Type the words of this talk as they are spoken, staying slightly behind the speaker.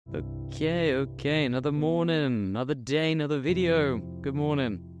Okay, another morning, another day, another video. Good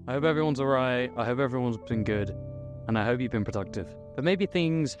morning. I hope everyone's alright, I hope everyone's been good, and I hope you've been productive. But maybe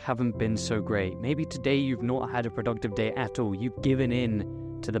things haven't been so great. Maybe today you've not had a productive day at all. You've given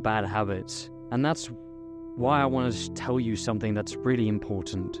in to the bad habits. And that's why I want to tell you something that's really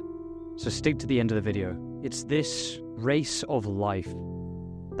important. So stick to the end of the video. It's this race of life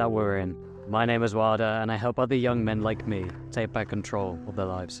that we're in. My name is Wylder, and I help other young men like me take back control of their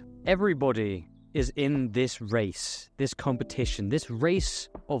lives. Everybody is in this race, this competition, this race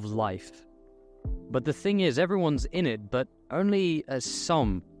of life. But the thing is, everyone's in it, but only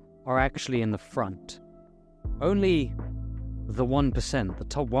some are actually in the front. Only the 1%, the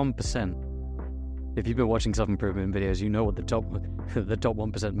top 1%. If you've been watching self-improvement videos, you know what the top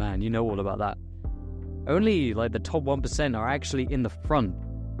 1% man, you know all about that. Only the top 1% are actually in the front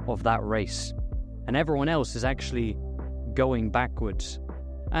of that race, and everyone else is actually going backwards.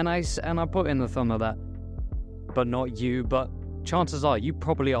 And I put in the thumb of that, but not you, but chances are you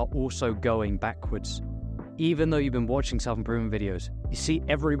probably are also going backwards. Even though you've been watching self-improvement videos, you see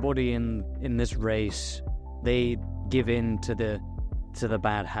everybody in this race, they give in to the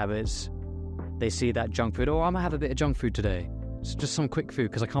bad habits. They see that junk food. Oh, I'm gonna have a bit of junk food today. It's just some quick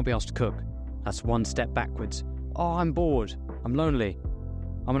food because I can't be asked to cook. That's one step backwards. Oh, I'm bored. I'm lonely.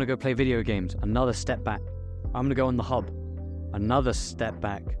 I'm gonna go play video games. Another step back. I'm gonna go on the hub. Another step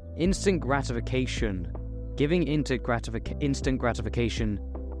back. Instant gratification. Giving into instant gratification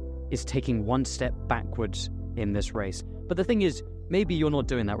is taking one step backwards in this race. But the thing is, maybe you're not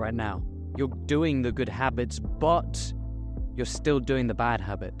doing that right now. You're doing the good habits, but you're still doing the bad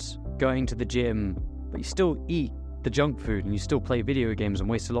habits. Going to the gym, but you still eat the junk food and you still play video games and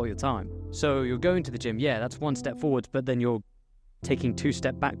waste a lot of your time. So you're going to the gym, yeah, that's one step forwards, but then you're taking two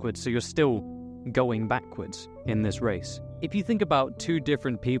steps backwards, so you're still going backwards in this race. If you think about two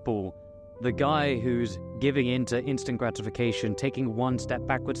different people, the guy who's giving into instant gratification, taking one step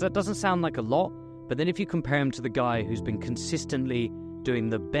backwards, that doesn't sound like a lot, but then if you compare him to the guy who's been consistently doing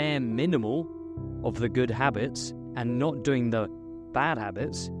the bare minimal of the good habits and not doing the bad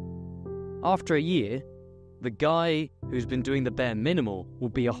habits, after a year, the guy who's been doing the bare minimal will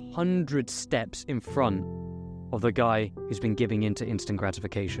be 100 steps in front of the guy who's been giving into instant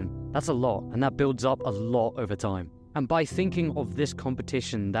gratification. That's a lot, and that builds up a lot over time. And by thinking of this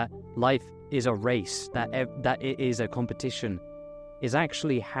competition, that life is a race, that it is a competition, is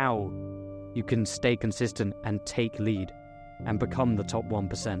actually how you can stay consistent and take lead and become the top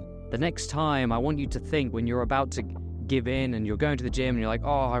 1%. The next time, I want you to think when you're about to give in and you're going to the gym and you're like,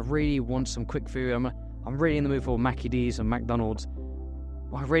 oh, I really want some quick food. I'm really in the mood for Mackie D's and McDonald's.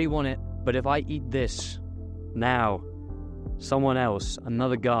 I really want it. But if I eat this now, someone else,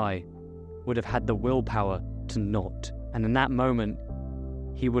 another guy, would have had the willpower to not. And in that moment,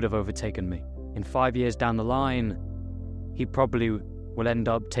 he would have overtaken me. In 5 years down the line, he probably will end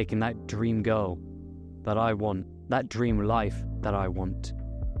up taking that dream girl that I want, that dream life that I want.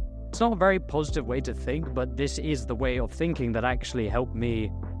 It's not a very positive way to think, but this is the way of thinking that actually helped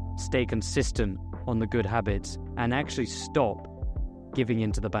me stay consistent on the good habits and actually stop giving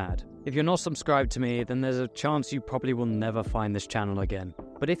into the bad. If you're not subscribed to me, then there's a chance you probably will never find this channel again.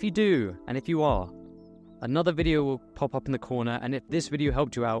 But if you do, and if you are, another video will pop up in the corner, and if this video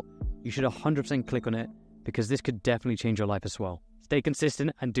helped you out, you should 100% click on it, because this could definitely change your life as well. Stay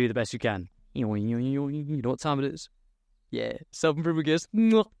consistent and do the best you can. You know what time it is? Yeah, self-improvement, guys.